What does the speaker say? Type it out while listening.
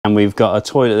and we've got a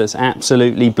toilet that's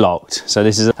absolutely blocked. So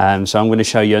this is so I'm going to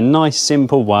show you a nice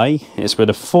simple way. It's with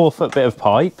a 4-foot bit of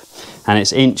pipe, and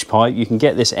it's inch pipe. You can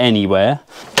get this anywhere.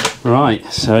 Right,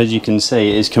 so as you can see,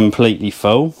 it is completely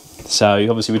full. So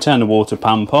obviously we turn the water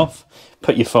pump off,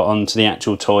 put your foot onto the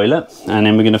actual toilet, and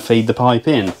then we're going to feed the pipe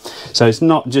in. So it's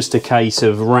not just a case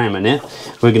of ramming it.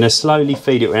 We're going to slowly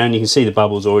feed it around. You can see the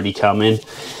bubbles already coming.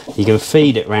 You can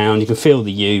feed it round, you can feel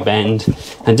the U-bend,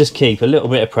 and just keep a little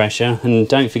bit of pressure, and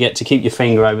don't forget to keep your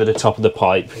finger over the top of the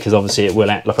pipe, because obviously it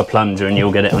will act like a plunger and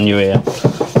you'll get it on your ear.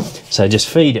 So just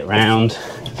feed it round,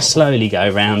 slowly go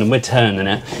round, and we're turning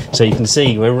it. So you can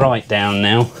see we're right down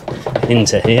now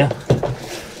into here.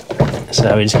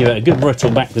 So we just give it a good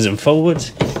ruttle backwards and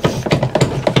forwards,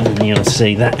 and you'll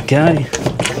see that go.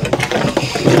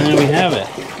 There we have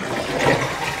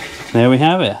it. There we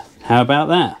have it. How about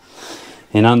that?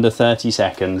 In under 30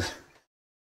 seconds.